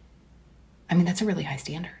 I mean, that's a really high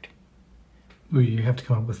standard. Well, you have to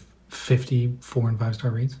come up with 50 4- and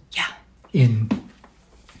 5-star reads? Yeah. In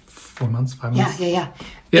 4 months, 5 months? Yeah.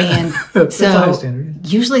 And that's a high standard.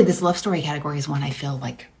 Usually this love story category is one I feel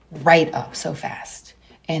like right up so fast.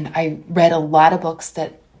 And I read a lot of books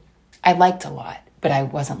that I liked a lot, but I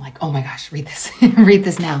wasn't like, oh my gosh, read this, read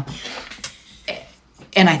this now.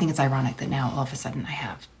 And I think it's ironic that now all of a sudden I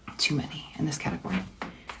have too many in this category.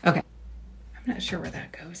 Okay. I'm not sure where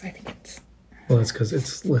that goes. I think it's... Well, it's because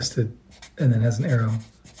it's listed and then has an arrow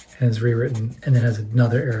and it's rewritten and then has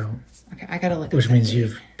another arrow. Okay, I gotta look at which that means date.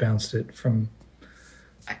 you've bounced it from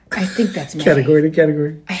I think that's May. category to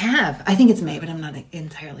category. I have. I think it's May, but I'm not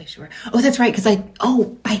entirely sure. Oh, that's right, because I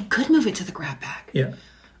could move it to the grab bag. Yeah.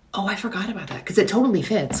 Oh, I forgot about that, because it totally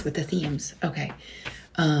fits with the themes. Okay.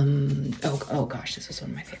 Oh gosh, this was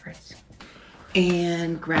one of my favorites.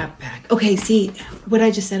 And grab bag. Okay, see, what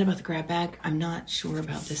I just said about the grab bag, I'm not sure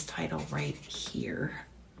about this title right here.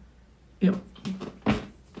 Yep.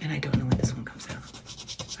 And I don't know when this one comes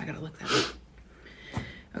out. I gotta look that up.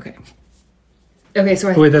 Okay,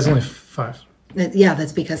 so wait, that's only 5. Yeah,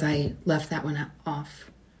 that's because I left that one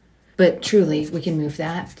off. But truly, we can move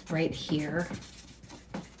that right here.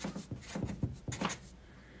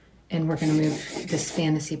 And we're going to move this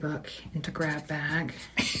fantasy book into grab bag.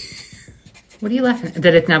 What are you laughing at?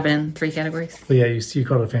 That it's now been in 3 categories? Well, yeah, you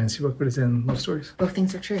call it a fantasy book, but it's in love stories. Both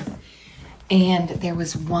things are true. And there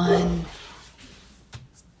was one...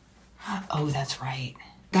 Oh, that's right.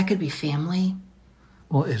 That could be family.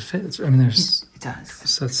 Well, it fits. I mean, there's... It does.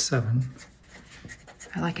 So that's 7.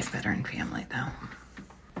 I like it better in family, though.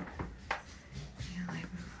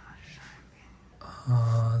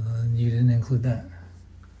 Then you didn't include that.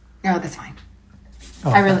 No, that's fine.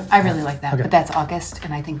 Oh, I really like that. Okay. But that's August,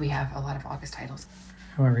 and I think we have a lot of August titles.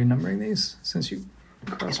 Am I renumbering these since you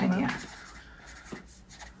crossed Good one idea. out?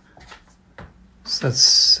 So that's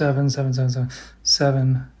 7, 7, 7, 7,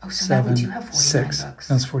 7, Oh, so now we 7, do have 49 6. books.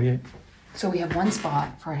 That's 48. So we have one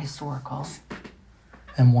spot for a historical.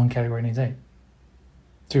 And one category needs 8.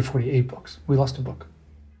 So you're 48 books. We lost a book.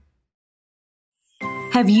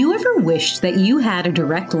 Have you ever wished that you had a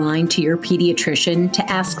direct line to your pediatrician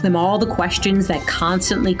to ask them all the questions that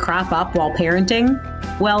constantly crop up while parenting?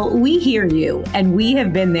 Well, we hear you, and we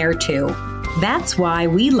have been there too. That's why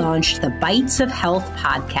we launched the Bites of Health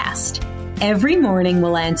podcast. Every morning,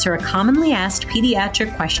 we'll answer a commonly asked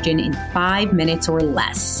pediatric question in 5 minutes or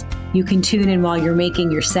less. You can tune in while you're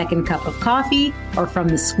making your second cup of coffee or from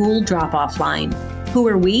the school drop-off line. Who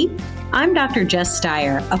are we? I'm Dr. Jess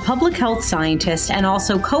Steyer, a public health scientist and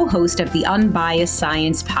also co-host of the Unbiased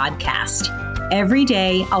Science podcast. Every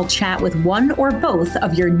day, I'll chat with one or both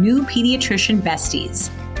of your new pediatrician besties,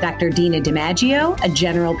 Dr. Dina DiMaggio, a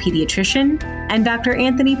general pediatrician, and Dr.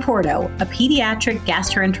 Anthony Porto, a pediatric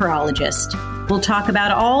gastroenterologist. We'll talk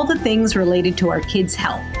about all the things related to our kids'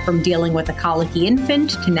 health, from dealing with a colicky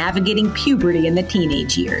infant to navigating puberty in the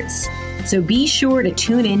teenage years. So be sure to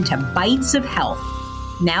tune in to Bites of Health,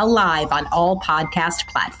 now live on all podcast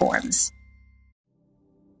platforms.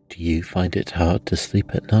 Do you find it hard to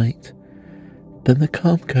sleep at night? Then the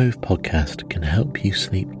Calm Cove podcast can help you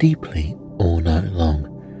sleep deeply all night long.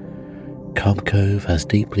 Calm Cove has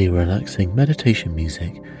deeply relaxing meditation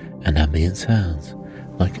music and ambient sounds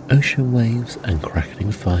like ocean waves and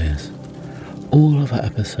crackling fires. All of our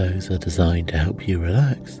episodes are designed to help you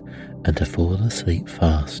relax and to fall asleep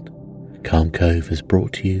fast. Calm Cove is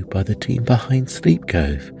brought to you by the team behind Sleep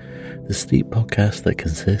Cove, the sleep podcast that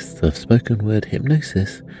consists of spoken word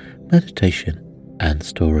hypnosis, meditation, and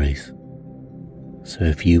stories. So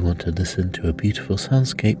if you want to listen to a beautiful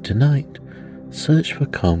soundscape tonight, search for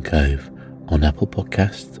Calm Cove on Apple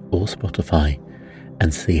Podcasts or Spotify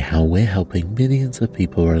and see how we're helping millions of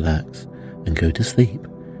people relax and go to sleep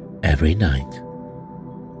every night.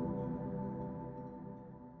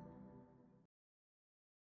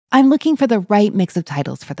 I'm looking for the right mix of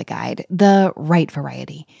titles for the guide, the right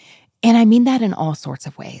variety. And I mean that in all sorts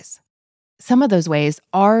of ways. Some of those ways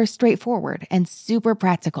are straightforward and super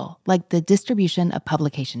practical, like the distribution of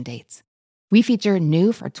publication dates. We feature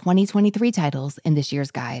new for 2023 titles in this year's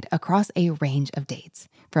guide across a range of dates,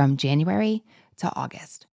 from January to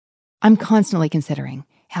August. I'm constantly considering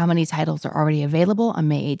how many titles are already available on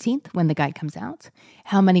May 18th when the guide comes out,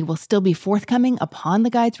 how many will still be forthcoming upon the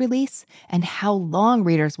guide's release, and how long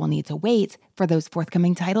readers will need to wait for those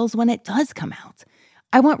forthcoming titles when it does come out.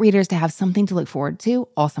 I want readers to have something to look forward to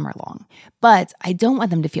all summer long, but I don't want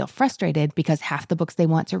them to feel frustrated because half the books they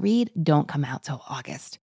want to read don't come out till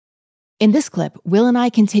August. In this clip, Will and I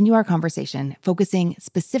continue our conversation, focusing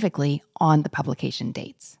specifically on the publication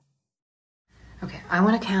dates. Okay, I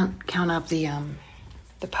want to count up the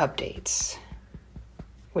pub dates,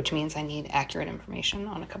 which means I need accurate information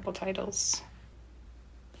on a couple titles.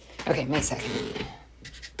 Okay, May 2nd.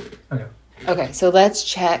 Okay, so let's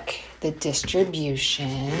check the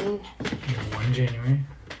distribution. 1 January,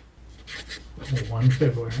 1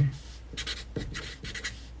 February,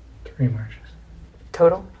 3 March.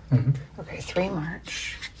 Total? Mm-hmm. Okay, 3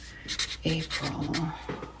 March, April,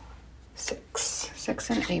 6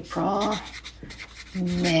 in April,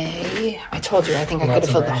 May. I told you, I think I could have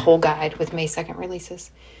filled the whole guide with May 2nd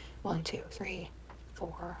releases. 1, 2, 3,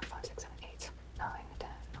 4, 5, 6, 7, 8, 9, 10,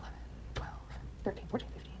 11, 12, 13, 14,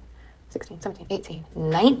 15, 16, 17, 18,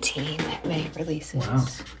 19 May releases. Wow.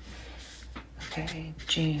 Okay,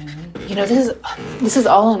 June. You know, this is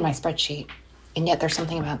all in my spreadsheet, and yet there's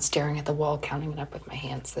something about staring at the wall, counting it up with my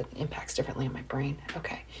hands that impacts differently on my brain.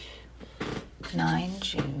 Okay. 9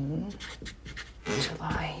 June,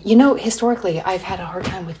 July. You know, historically, I've had a hard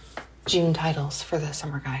time with June titles for the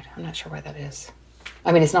summer guide. I'm not sure why that is.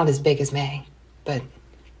 I mean, it's not as big as May, but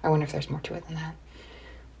I wonder if there's more to it than that.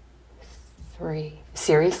 3.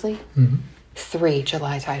 Seriously? Mm-hmm. 3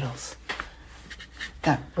 July titles.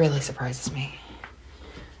 That really surprises me.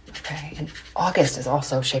 Okay, and August is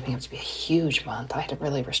also shaping up to be a huge month. I had to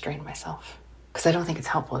really restrain myself because I don't think it's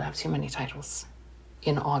helpful to have too many titles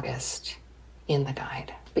in August in the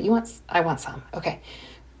guide. But I want some. Okay,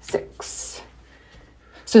 6.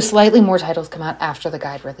 So slightly more titles come out after the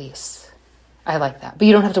guide release. I like that. But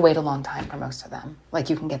you don't have to wait a long time for most of them. Like,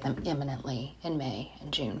 you can get them imminently in May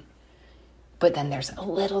and June. But then there's a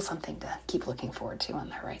little something to keep looking forward to on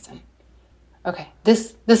the horizon. Okay,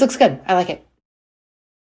 this looks good. I like it.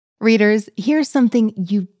 Readers, here's something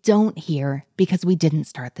you don't hear because we didn't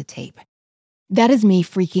start the tape. That is me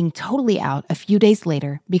freaking totally out a few days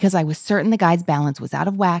later because I was certain the guide's balance was out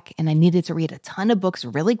of whack and I needed to read a ton of books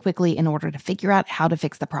really quickly in order to figure out how to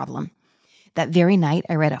fix the problem. That very night,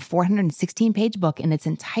 I read a 416-page book in its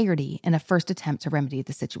entirety in a first attempt to remedy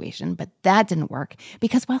the situation, but that didn't work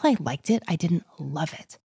because while I liked it, I didn't love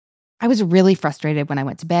it. I was really frustrated when I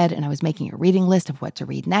went to bed and I was making a reading list of what to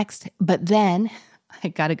read next, but then I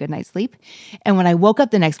got a good night's sleep. And when I woke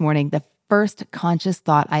up the next morning, the first conscious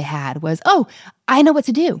thought I had was, oh, I know what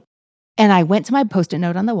to do. And I went to my Post-it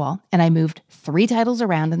note on the wall and I moved 3 titles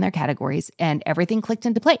around in their categories and everything clicked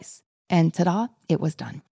into place. And ta-da, it was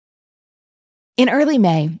done. In early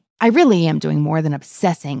May, I really am doing more than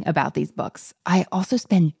obsessing about these books. I also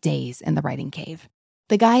spend days in the writing cave.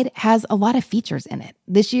 The guide has a lot of features in it.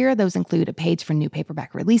 This year, those include a page for new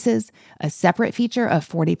paperback releases, a separate feature of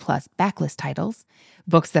 40-plus backlist titles,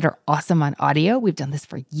 books that are awesome on audio. We've done this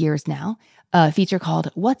for years now. A feature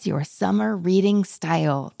called What's Your Summer Reading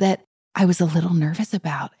Style that I was a little nervous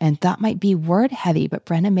about and thought might be word heavy, but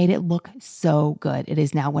Brenna made it look so good. It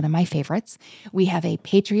is now one of my favorites. We have a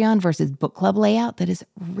Patreon versus book club layout that is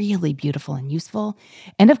really beautiful and useful.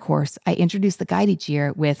 And of course, I introduce the guide each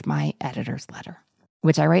year with my editor's letter,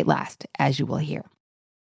 which I write last, as you will hear.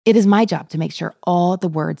 It is my job to make sure all the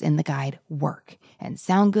words in the guide work and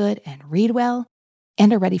sound good and read well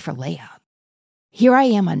and are ready for layout. Here I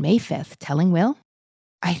am on May 5th telling Will,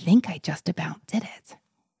 I think I just about did it.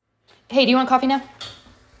 Hey, do you want coffee now?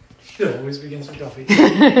 It always begins with coffee.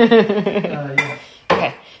 Yeah.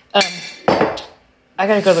 Okay. I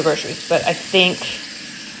gotta go to the grocery, but I think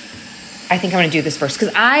I'm gonna do this first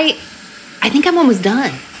because I think I'm almost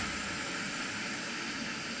done.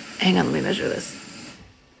 Hang on, let me measure this.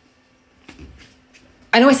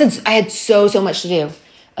 I know I said I had so much to do,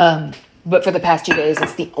 but for the past 2 days,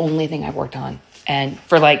 it's the only thing I've worked on, and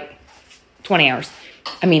for like 20 hours.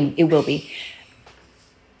 I mean, it will be.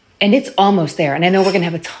 And it's almost there. And I know we're going to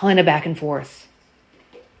have a ton of back and forth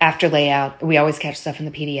after layout. We always catch stuff in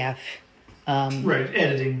the PDF. Right,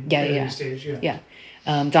 editing. Yeah. Stage, yeah.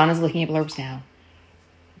 Donna's looking at blurbs now.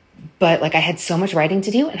 But like I had so much writing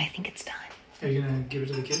to do, and I think it's done. Are you going to give it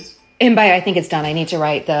to the kids? And by I think it's done, I need to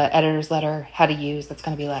write the editor's letter, how to use. That's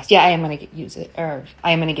going to be last. Yeah, I am going to use it, or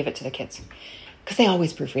I am going to give it to the kids. Because they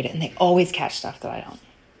always proofread it, and they always catch stuff that I don't.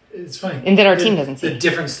 It's funny. And that our team doesn't see. The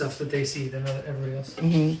different stuff that they see than everybody else.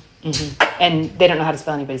 Mm-hmm. Mm-hmm. And they don't know how to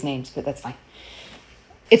spell anybody's names, but that's fine.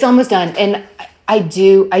 It's almost done. And I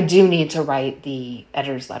do need to write the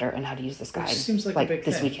editor's letter and how to use this guide. Which seems like a big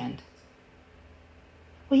this thing. Weekend.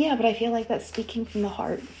 Well, yeah, but I feel like that's speaking from the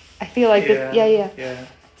heart. I feel like yeah.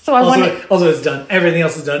 So Also, it's done. Everything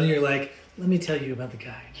else is done, and you're like, let me tell you about the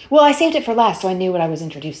guide. Well, I saved it for last, so I knew what I was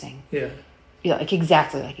introducing. Yeah. Yeah, like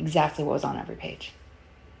exactly what was on every page.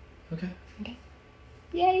 Okay.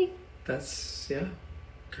 Yay. That's,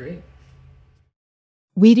 great.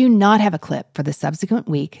 We do not have a clip for the subsequent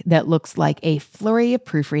week that looks like a flurry of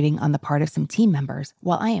proofreading on the part of some team members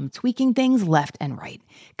while I am tweaking things left and right,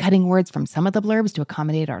 cutting words from some of the blurbs to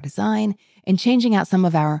accommodate our design, and changing out some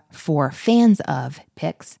of our for fans of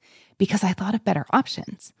picks because I thought of better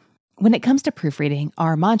options. When it comes to proofreading,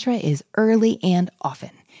 our mantra is early and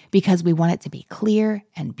often because we want it to be clear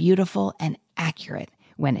and beautiful and accurate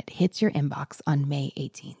when it hits your inbox on May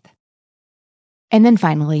 18th. And then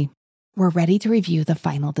finally, we're ready to review the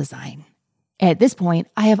final design. At this point,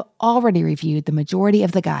 I have already reviewed the majority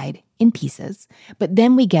of the guide in pieces, but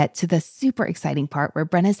then we get to the super exciting part where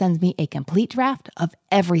Brenna sends me a complete draft of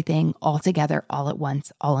everything all together, all at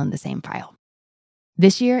once, all in the same file.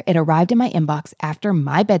 This year, it arrived in my inbox after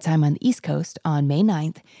my bedtime on the East Coast on May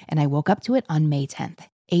 9th, and I woke up to it on May 10th,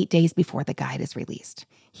 8 days before the guide is released.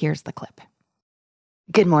 Here's the clip.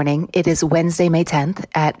 Good morning. It is Wednesday, May 10th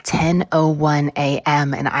at 10:01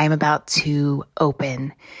 a.m. and I'm about to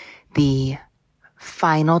open the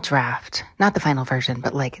final draft. Not the final version,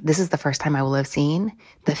 but this is the first time I will have seen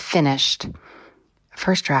the finished.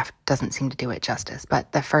 First draft doesn't seem to do it justice,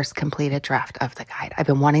 but the first completed draft of the guide. I've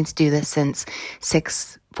been wanting to do this since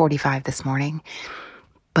 6:45 this morning.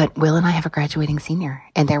 But Will and I have a graduating senior,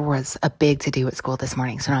 and there was a big to-do at school this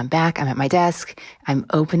morning. So now I'm back. I'm at my desk. I'm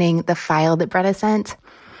opening the file that Brenna sent.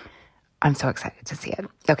 I'm so excited to see it.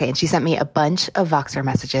 Okay, and she sent me a bunch of Voxer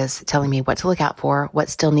messages telling me what to look out for, what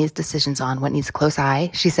still needs decisions on, what needs a close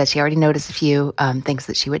eye. She said she already noticed a few things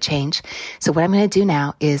that she would change. So what I'm going to do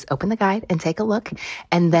now is open the guide and take a look,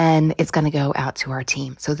 and then it's going to go out to our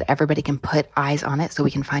team so that everybody can put eyes on it so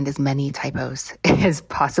we can find as many typos as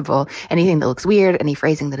possible. Anything that looks weird, any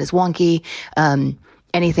phrasing that is wonky,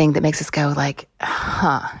 anything that makes us go like,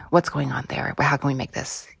 what's going on there? How can we make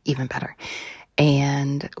this even better?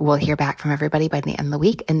 And we'll hear back from everybody by the end of the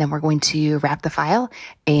week. And then we're going to wrap the file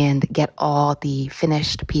and get all the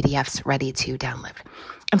finished PDFs ready to download.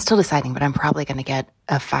 I'm still deciding, but I'm probably going to get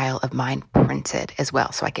a file of mine printed as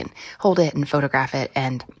well so I can hold it and photograph it.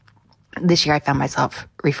 And this year I found myself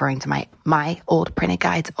referring to my old printed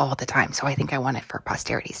guides all the time. So I think I want it for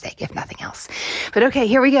posterity's sake, if nothing else. But okay,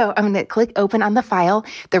 here we go. I'm going to click open on the file.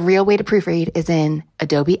 The real way to proofread is in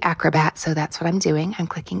Adobe Acrobat. So that's what I'm doing. I'm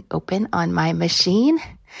clicking open on my machine.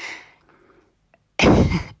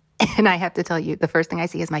 And I have to tell you, the first thing I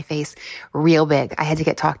see is my face real big. I had to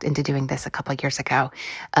get talked into doing this a couple of years ago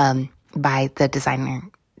by the designer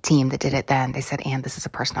team that did it then. They said, Anne, this is a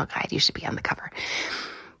personal guide. You should be on the cover.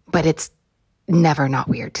 But it's never not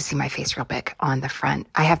weird to see my face real big on the front.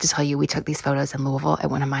 I have to tell you, we took these photos in Louisville at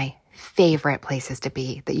one of my favorite places to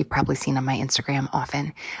be that you've probably seen on my Instagram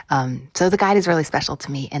often. So the guide is really special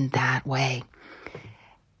to me in that way.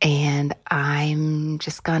 And I'm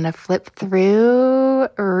just gonna flip through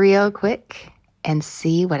real quick and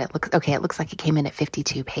see what it looks. Okay, it looks like it came in at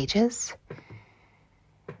 52 pages.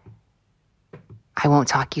 I won't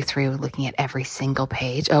talk you through looking at every single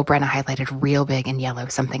page. Oh, Brenna highlighted real big in yellow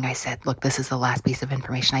something I said. Look, this is the last piece of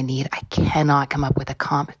information I need. I cannot come up with a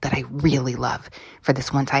comp that I really love for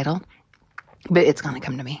this one title, but it's going to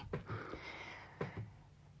come to me.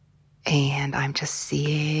 And I'm just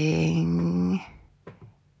seeing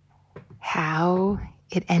how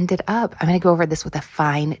it ended up. I'm going to go over this with a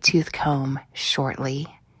fine-tooth comb shortly,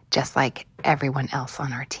 just like everyone else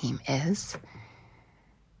on our team is.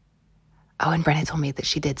 Oh, and Brenna told me that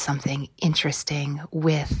she did something interesting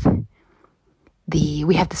with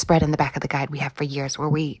we have the spread in the back of the guide we have for years where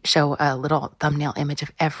we show a little thumbnail image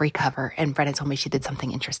of every cover. And Brenna told me she did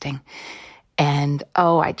something interesting. And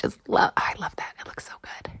I love that. It looks so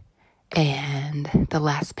good. And the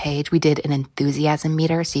last page, we did an enthusiasm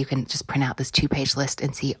meter. So you can just print out this 2-page list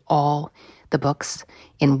and see all the books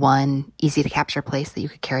in one easy to capture place that you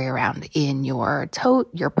could carry around in your tote,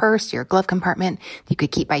 your purse, your glove compartment. You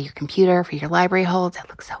could keep by your computer for your library holds. That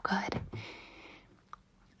looks so good.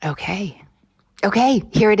 Okay,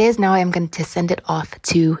 here it is. Now I'm going to send it off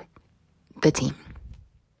to the team.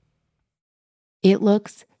 It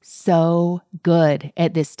looks so good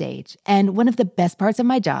at this stage. And one of the best parts of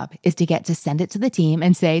my job is to get to send it to the team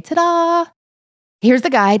and say, ta-da! Here's the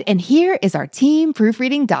guide, and here is our team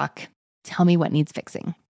proofreading doc. Tell me what needs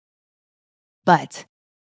fixing. But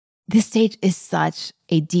this stage is such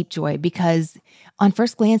a deep joy because on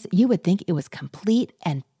first glance, you would think it was complete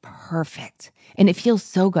and perfect. And it feels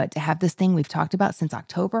so good to have this thing we've talked about since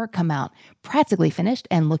October come out practically finished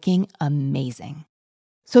and looking amazing.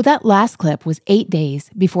 So that last clip was 8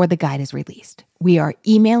 days before the guide is released. We are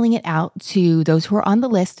emailing it out to those who are on the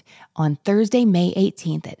list on Thursday, May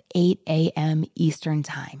 18th at 8 a.m. Eastern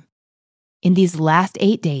Time. In these last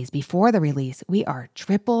 8 days before the release, we are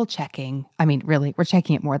triple checking. I mean, really, we're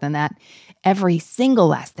checking it more than that. Every single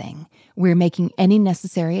last thing. We're making any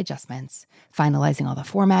necessary adjustments, finalizing all the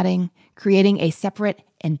formatting, creating a separate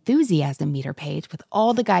enthusiasm meter page with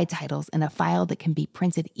all the guide titles in a file that can be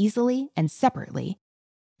printed easily and separately,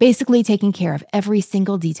 basically taking care of every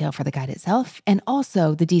single detail for the guide itself and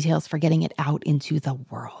also the details for getting it out into the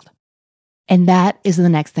world. And that is the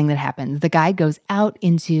next thing that happens. The guide goes out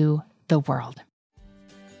into the world.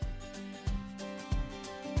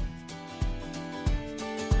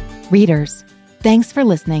 Readers, thanks for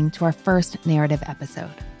listening to our first narrative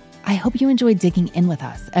episode. I hope you enjoyed digging in with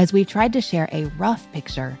us as we tried to share a rough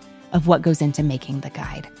picture of what goes into making the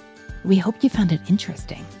guide. We hope you found it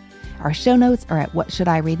interesting. Our show notes are at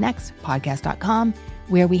whatshouldireadnextpodcast.com,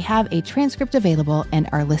 where we have a transcript available and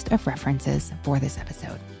our list of references for this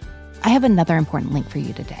episode. I have another important link for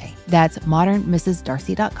you today. That's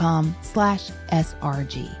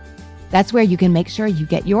modernmrsdarcy.com/SRG. That's where you can make sure you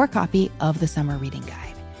get your copy of the summer reading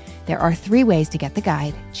guide. There are 3 ways to get the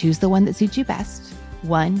guide. Choose the one that suits you best.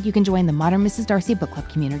 1, you can join the Modern Mrs. Darcy book club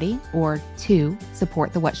community, or 2,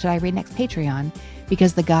 support the What Should I Read Next Patreon,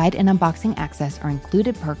 because the guide and unboxing access are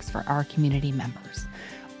included perks for our community members.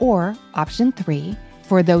 Or option 3,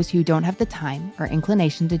 for those who don't have the time or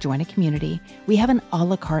inclination to join a community, we have an a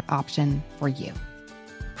la carte option for you.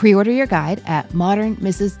 Pre-order your guide at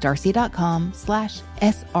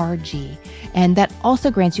modernmrsdarcy.com/SRG, and that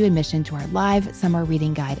also grants you admission to our live summer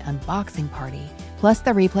reading guide unboxing party, plus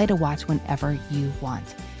the replay to watch whenever you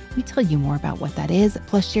want. We tell you more about what that is,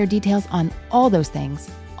 plus share details on all those things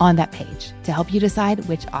on that page to help you decide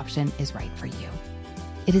which option is right for you.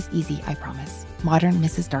 It is easy, I promise.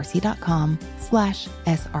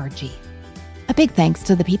 modernmrsdarcy.com/SRG. A big thanks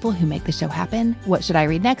to the people who make the show happen. What Should I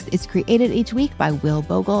Read Next is created each week by Will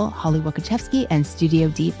Bogle, Holly Wachachewski, and Studio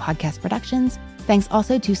D Podcast Productions. Thanks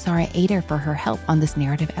also to Sarah Ader for her help on this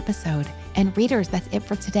narrative episode. And readers, that's it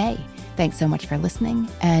for today. Thanks so much for listening.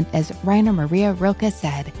 And as Rainer Maria Rilke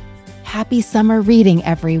said, happy summer reading,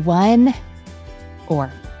 everyone.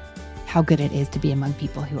 Or how good it is to be among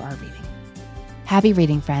people who are reading. Happy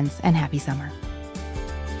reading, friends, and happy summer.